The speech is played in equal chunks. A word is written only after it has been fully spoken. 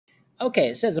Okay,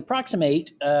 it says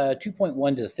approximate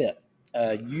 2.1 to the fifth.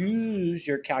 Use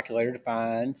your calculator to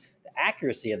find the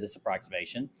accuracy of this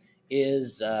approximation.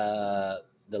 Is the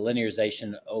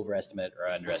linearization overestimate or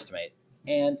underestimate?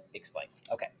 And explain.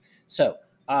 Okay, so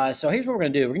here's what we're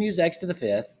going to do. We're going to use x to the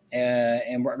fifth,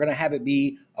 and we're going to have it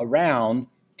be around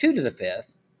 2 to the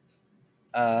fifth,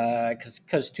 because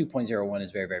 2.01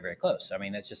 is very, very, very close. I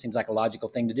mean, that just seems like a logical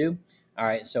thing to do. All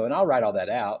right, so, and I'll write all that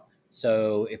out.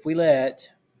 So if we let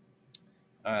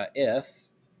if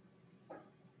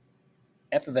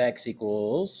f of x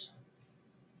equals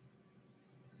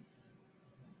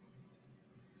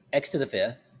x to the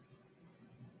fifth,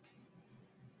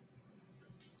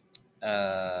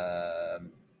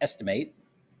 estimate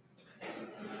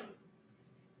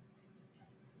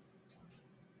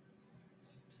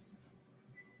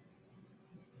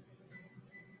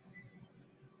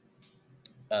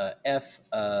f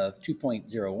of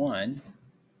 2.01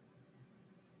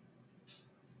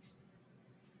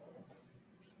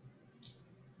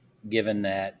 given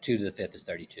that 2 to the fifth is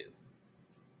 32.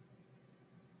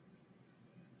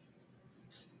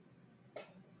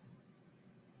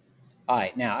 All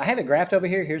right, now I have it graphed over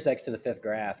here. Here's x to the fifth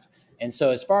graphed. And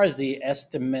so as far as the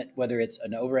estimate, whether it's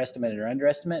an overestimate or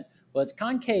underestimate, well, it's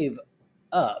concave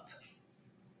up.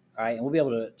 All right, and we'll be able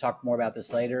to talk more about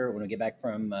this later when we get back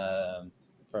from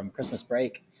Christmas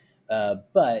break.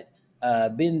 But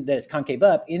being that it's concave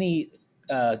up, any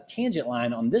tangent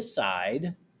line on this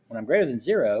side, when I'm greater than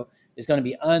 0, is going to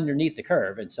be underneath the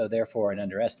curve, and so therefore an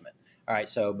underestimate. All right,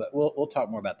 so but we'll talk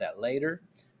more about that later.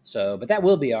 So, but that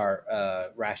will be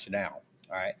our rationale.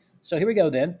 All right, so here we go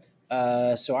then.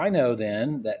 So I know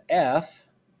then that f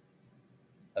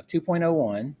of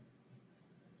 2.01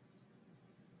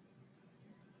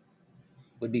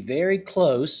 would be very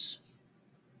close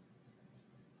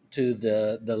to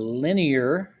the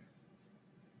linear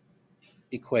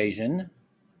equation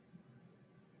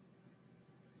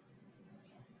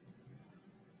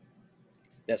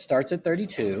that starts at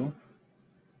 32,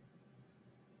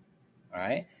 all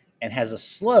right, and has a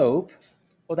slope.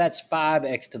 Well, that's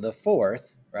 5x to the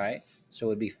fourth, right? So it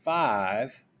would be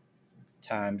 5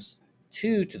 times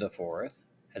 2 to the fourth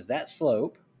has that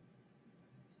slope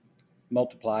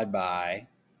multiplied by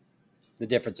the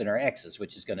difference in our x's,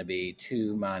 which is going to be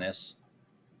 2 minus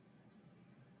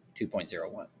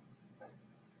 2.01.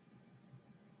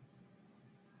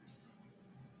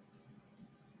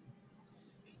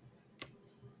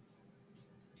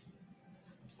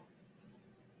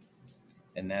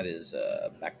 And that is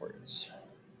backwards.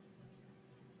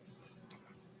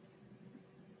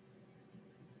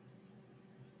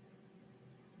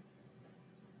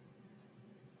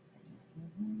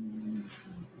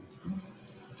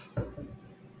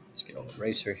 Let's get an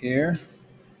eraser here.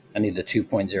 I need the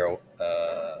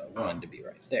 2.01 to be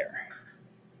right there.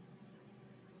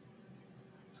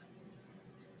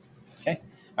 Okay.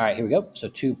 All right, here we go. So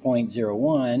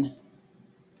 2.01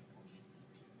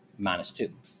 minus 2.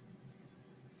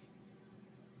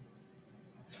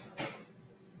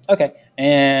 Okay.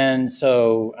 And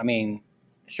so, I mean,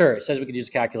 sure, it says we could use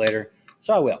a calculator,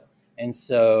 so I will. And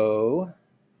so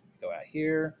go out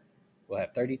here. We'll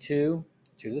have 32,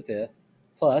 2 to the fifth,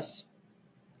 plus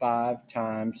 5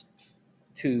 times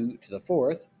 2 to the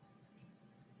fourth,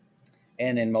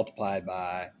 and then multiplied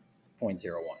by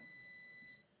 0.01.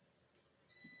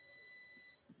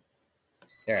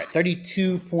 All right,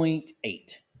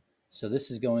 32.8. So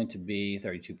this is going to be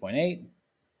 32.8.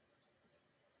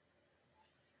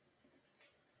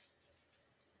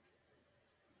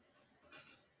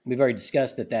 We've already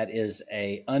discussed that that is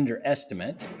a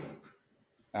underestimate.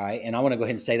 All right, and I want to go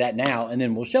ahead and say that now, and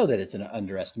then we'll show that it's an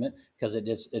underestimate because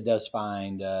it does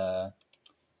find the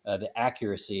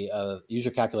accuracy of, use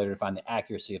your calculator to find the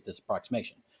accuracy of this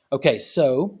approximation. Okay,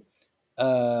 so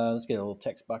let's get a little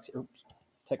text box. Oops,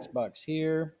 text box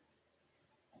here.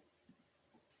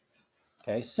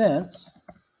 Okay, since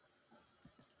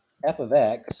f of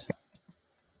x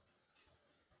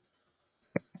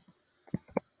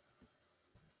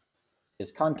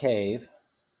is concave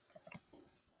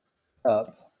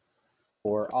up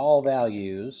for all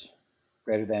values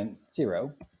greater than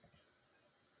 0,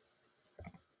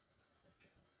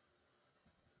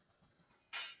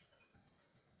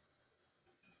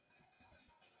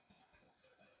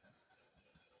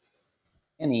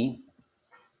 any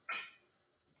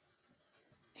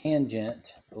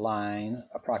tangent line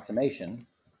approximation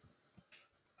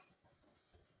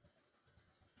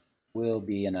will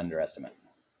be an underestimate.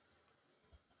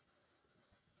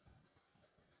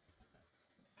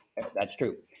 That's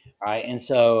true. All right, and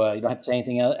so you don't have to say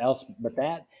anything else but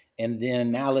that. And then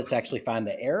now let's actually find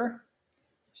the error.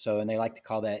 So, and they like to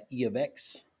call that E of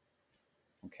x.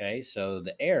 Okay, so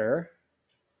the error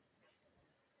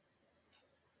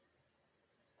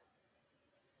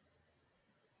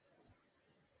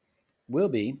will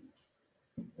be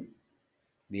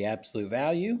the absolute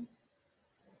value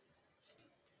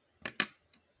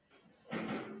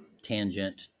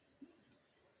tangent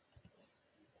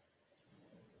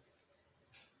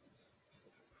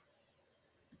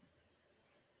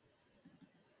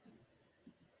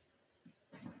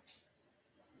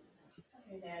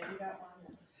Okay, Dad, you got one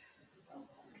that's.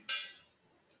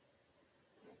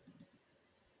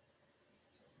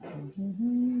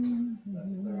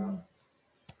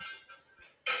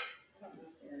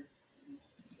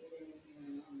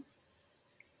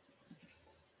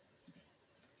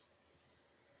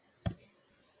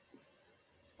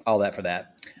 all that for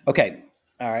that. Okay,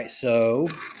 all right, so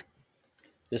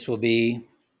this will be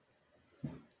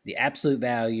the absolute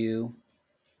value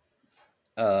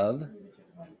of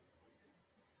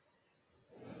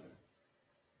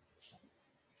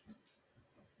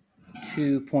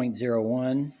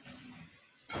 2.01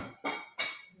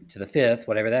 to the fifth,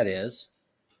 whatever that is.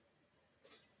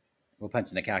 We'll punch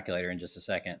in the calculator in just a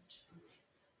second.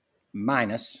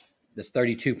 Minus this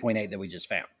 32.8 that we just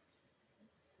found.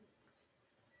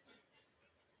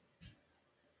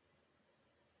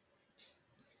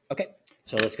 Okay,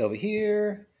 so let's go over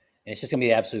here. And it's just going to be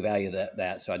the absolute value of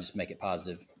that. So I just make it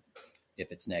positive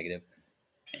if it's negative.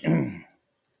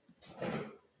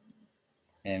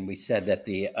 And we said that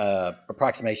the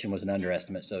approximation was an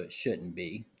underestimate, so it shouldn't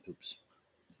be. Oops.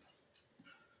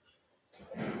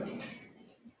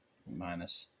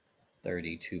 Minus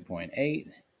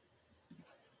 32.8.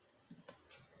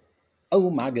 Oh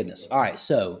my goodness. All right,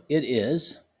 so it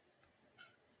is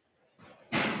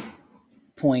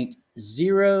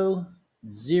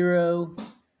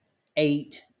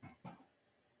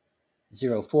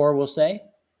 0.00804, we'll say.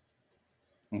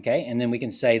 Okay, and then we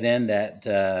can say then that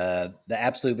the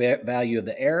absolute value of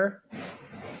the error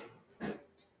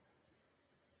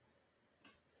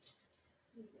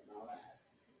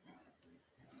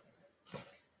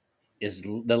is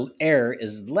the error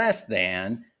is less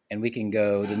than, and we can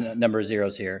go the number of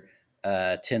zeros here,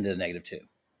 10 to the negative 2.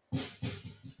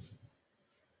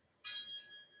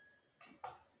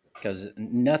 Because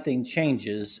nothing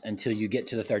changes until you get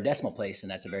to the third decimal place,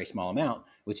 and that's a very small amount,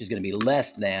 which is going to be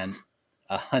less than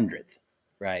 100th,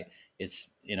 right? It's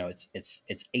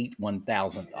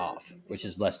 8/1000th off, which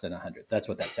is less than 100th. That's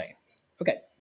what that's saying. Okay.